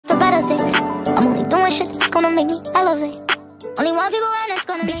of things. I'm only doing shit that's gonna make me elevate. Only one people around that's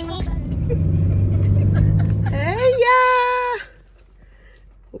gonna make me. Hey y'all,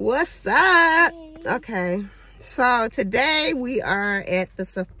 what's up? Okay, so today we are at the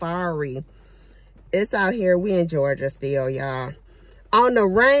safari. It's out here. We in Georgia still, y'all. On the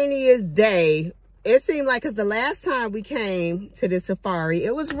rainiest day, it seemed like, because the last time we came to the safari,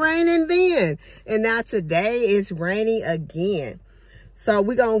 it was raining then. And now today it's raining again. So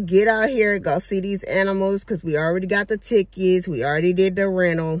we're going to get out here and go see these animals because we already got the tickets. We already did the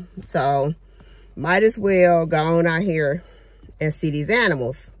rental. So might as well go on out here and see these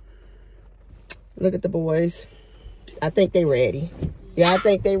animals. Look at the boys. I think they ready. Yeah, I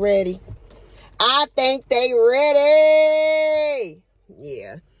think they ready. I think they ready.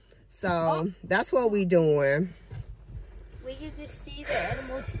 Yeah. So that's what we doing. We get to see the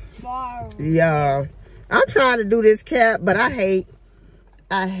animals far. Yeah. I'm trying to do this cap, but I hate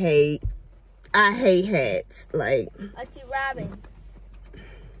hats. Like, Auntie Robin.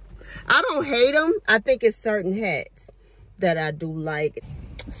 I don't hate them. I think it's certain hats that I do like.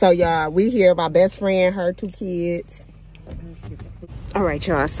 So y'all, we here, my best friend, her 2 kids. All right,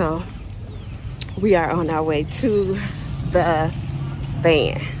 y'all, so we are on our way to the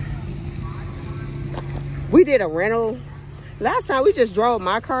van. We did a rental. Last time we just drove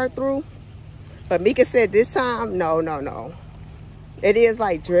my car through, but Mika said this time, no. It is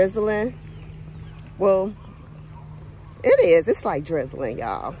like drizzling. Well, it is. It's like drizzling,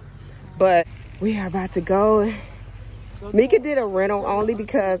 y'all. But we are about to go. Mika did a rental only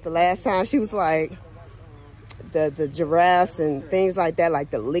because the last time she was like, the giraffes and things like that, like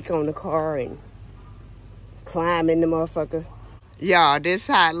the lick on the car and climb in the motherfucker. Y'all, this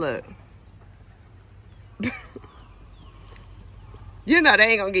how it look. You know they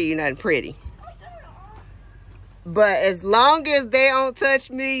ain't gonna give you nothing pretty. But as long as they don't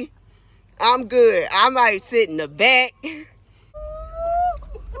touch me, I'm good. I might sit in the back.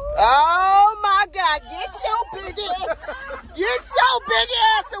 Oh my God, get your big ass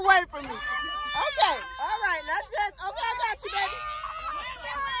away from me. Okay, all right, let's just, okay, I got you, baby.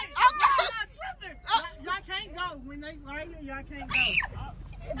 Okay. Y'all can't go. When they right here, y'all can't go.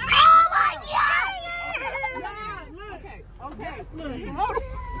 Oh my God! Look. Okay, look. Wait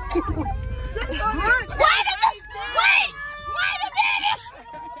a minute!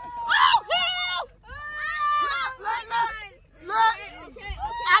 Oh, hell! Look,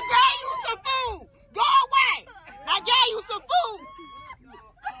 I gave you some food. Go away. I gave you some food.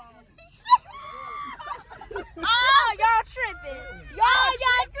 Oh, y'all tripping. Y'all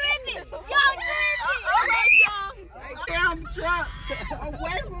tripping. All right, y'all. Damn truck.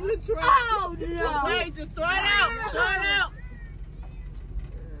 Away from the truck. Oh, no. Away, just throw it out. Throw it out.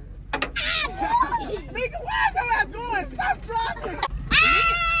 Nigga, where's your ass going? Stop driving.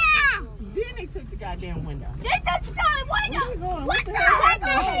 Then they took the goddamn window. They took the time window. What the heck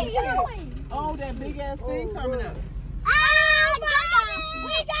are you doing? Oh, that big ass thing coming up. Oh, God.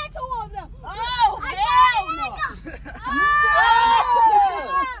 We got 2 of them. Oh, hell no.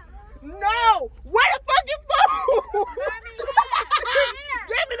 No. Where the fucking food?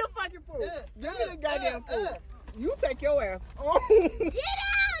 Give me the fucking food. Give me the goddamn food. You take your ass on. Get out of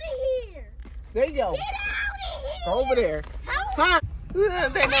here. There you go. Get out of here. Over there. Huh? They know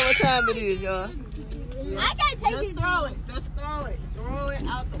what time it is, y'all. I can't take Just it. throw it. Just throw it. Throw it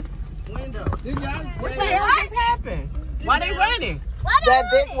out the window. What the hell just happened? Why they running? That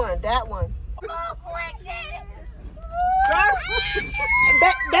big one, that one. Oh, quick, get it. That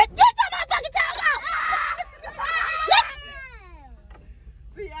get your motherfucking tongue out.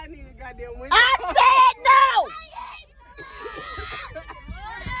 See, I need a goddamn window. I said no.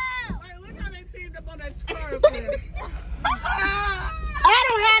 Hey, look how they teamed up on that turf. I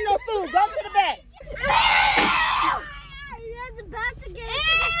don't have no food. Go to the back.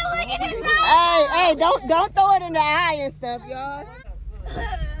 Hey, don't throw it in the eye and stuff, y'all.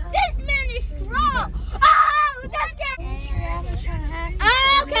 This man is strong. Oh, that's good.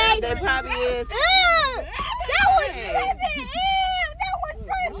 Oh, okay. They probably is. That was tripping. Ew, that was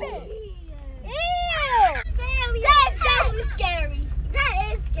tripping. Ew. That's definitely scary. That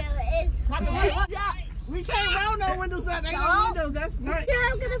is scary. We can't roll no windows up. Ain't no windows. That's right.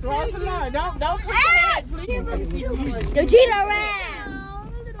 I'm gonna Throw some more. Don't put your head, please. the cheetah around.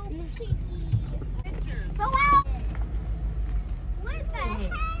 What the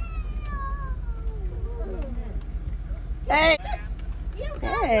hell? Hey.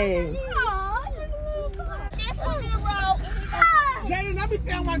 Hey. Jaden, let me see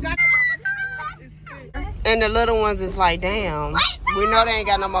how I got. And the little ones is like, damn. We know they ain't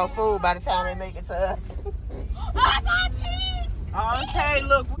got no more food by the time they make it to us. I got pigs. Okay,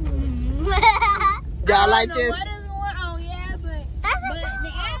 look. Y'all like this? What is going on? Yeah, but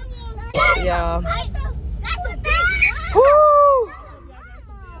the animals. Yeah. That's the thing. Woo!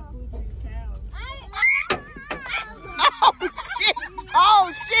 Oh shit!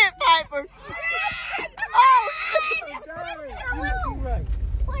 Oh shit, Piper! Oh shit!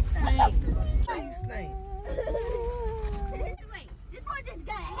 What the? Wait, this one just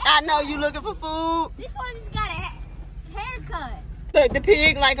got a haircut. I know you looking for food. This one just got a haircut. The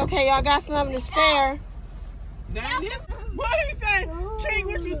pig like, okay, y'all got something to spare. Now this, what he say? King,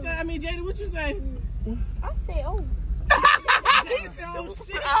 what you say? I mean, Jada, what you say? I said, oh. He said, oh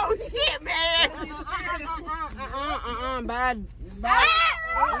shit. Oh shit, man! Bad.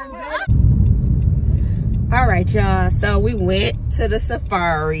 All right, y'all. So we went to the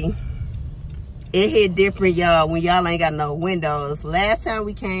safari. It hit different, y'all, when y'all ain't got no windows. Last time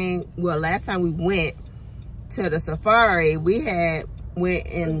we went to the safari, we went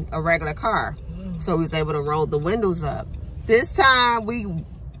in a regular car, so we was able to roll the windows up. This time we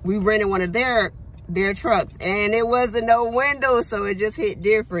rented one of their trucks, and it wasn't no windows, so it just hit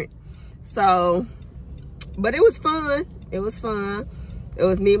different. So, but it was fun. It was fun. It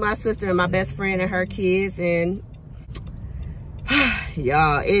was me, my sister, and my best friend and her kids, and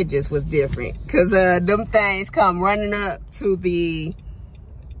y'all, it just was different, cause them things come running up to the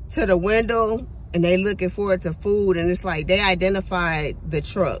window, and they looking forward to food, and it's like they identified the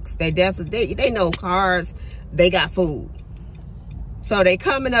trucks. They definitely they know cars, they got food. So they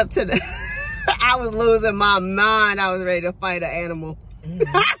coming up to the I was losing my mind. I was ready to fight an animal. I was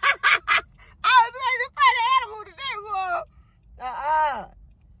ready to fight an animal today, boy.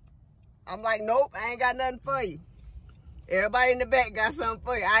 I'm like, nope, I ain't got nothing for you. Everybody in the back got something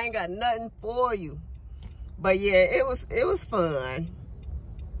for you. I ain't got nothing for you. But yeah, it was fun.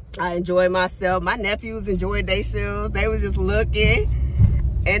 I enjoyed myself. My nephews enjoyed themselves. They was just looking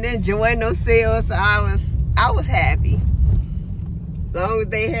and enjoying themselves. So I was happy. As long as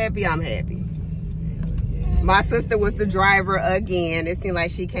they happy, I'm happy. My sister was the driver again. It seemed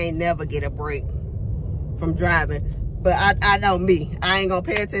like she can't never get a break from driving. But I know me. I ain't gonna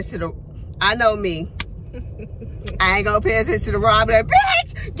pay attention to I know me. I ain't gonna pay attention to the road. Like,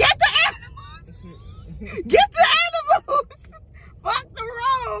 bitch, get the animals. Get the animals. Fuck the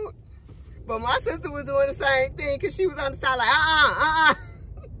road. But my sister was doing the same thing, because she was on the side like,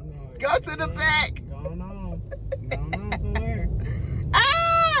 go to the back. Going on somewhere.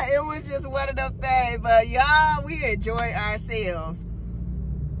 It was just one of them things. But y'all, we enjoyed ourselves.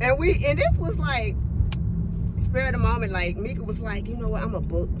 And this was like, spur of the moment, like, Mika was like, you know what, I'm a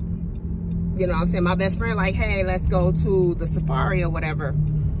book. You know what I'm saying? My best friend like, hey, let's go to the safari or whatever.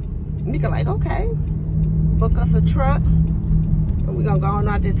 Mika like, okay. Book us a truck. And we're gonna go on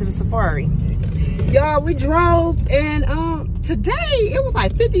out there to the safari. Y'all, we drove, and today it was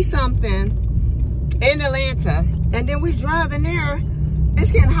like 50 something in Atlanta. And then we driving there,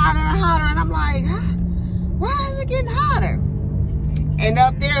 it's getting hotter and hotter, and I'm like, huh? Why is it getting hotter? And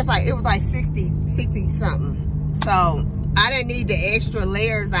up there it was like 60 something. So I didn't need the extra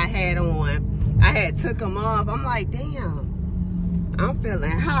layers I had on. I had took them off. I'm like, damn, I'm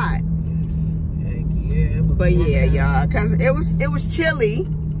feeling hot. Yeah, but yeah, y'all, cause it was chilly.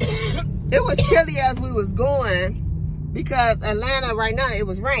 It was chilly as we was going, because Atlanta right now it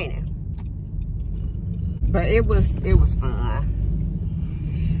was raining. But it was fun.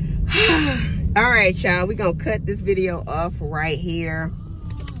 All right, y'all, we gonna cut this video off right here.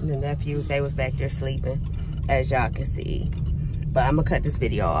 The nephews, they was back there sleeping, as y'all can see. But I'm gonna cut this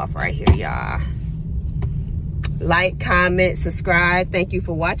video off right here, y'all. Like, comment, subscribe. Thank you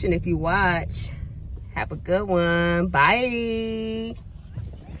for watching if you watch. Have a good one. Bye.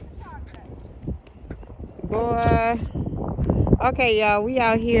 Boy. Okay, y'all, we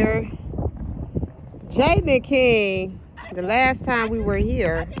out here. Jaden and King, the last time we were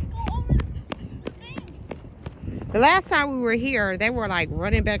here, they were like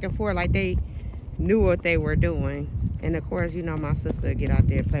running back and forth like they knew what they were doing. And of course, you know, my sister would get out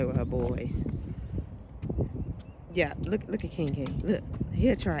there and play with her boys. Yeah, look at King. Look,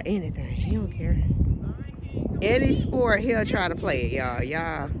 he'll try anything. He don't care. Any sport, he'll try to play it,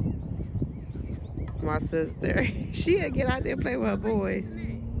 y'all. My sister, she'll get out there and play with her boys.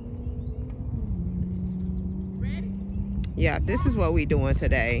 Yeah, this is what we doing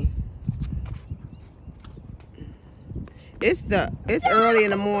today. It's early in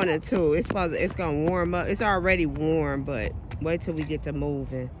the morning too. It's gonna warm up. It's already warm, but wait till we get to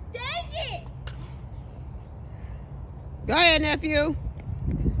moving. Dang it! Go ahead, nephew.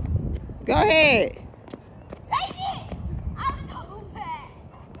 Go ahead. Dang it! I'm so bad.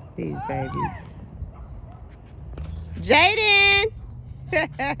 These babies. Jaden.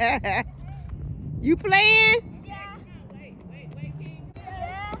 You playing? Yeah.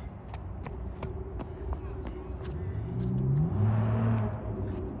 Yeah.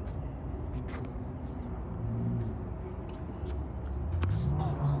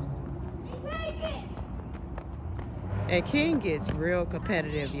 And King gets real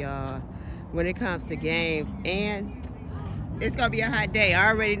competitive, y'all, when it comes to games. And it's gonna be a hot day. I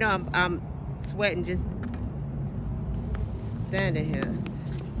already know I'm sweating just standing here.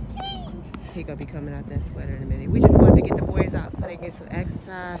 He gonna be coming out that sweater in a minute. We just wanted to get the boys out so they can get some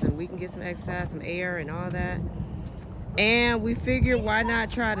exercise and we can get some exercise, some air and all that. And we figured why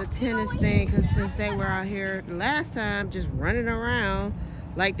not try the tennis thing, because since they were out here the last time just running around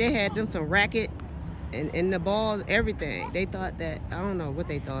like they had them some rackets and the balls, everything. They thought that, I don't know what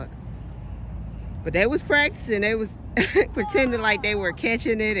they thought. But they was practicing. They was pretending like they were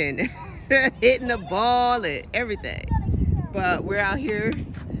catching it and hitting the ball and everything. But we're out here.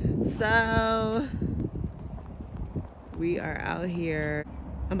 So we are out here.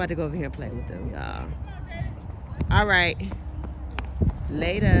 I'm about to go over here and play with them, y'all. All right.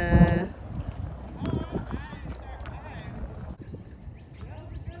 Later.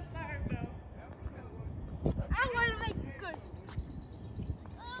 I want to make good.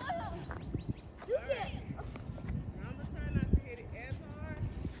 You get. I'm gonna try not to hit it as hard.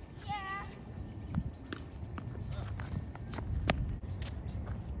 Yeah.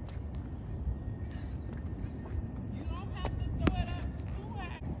 You don't have to throw it up too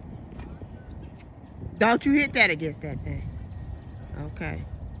high. Don't you hit that against that thing. Okay.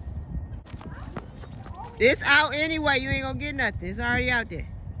 It's out anyway. You ain't gonna get nothing. It's already out there.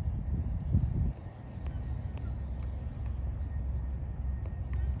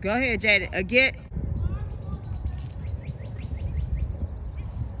 Go ahead, Jaden. Again.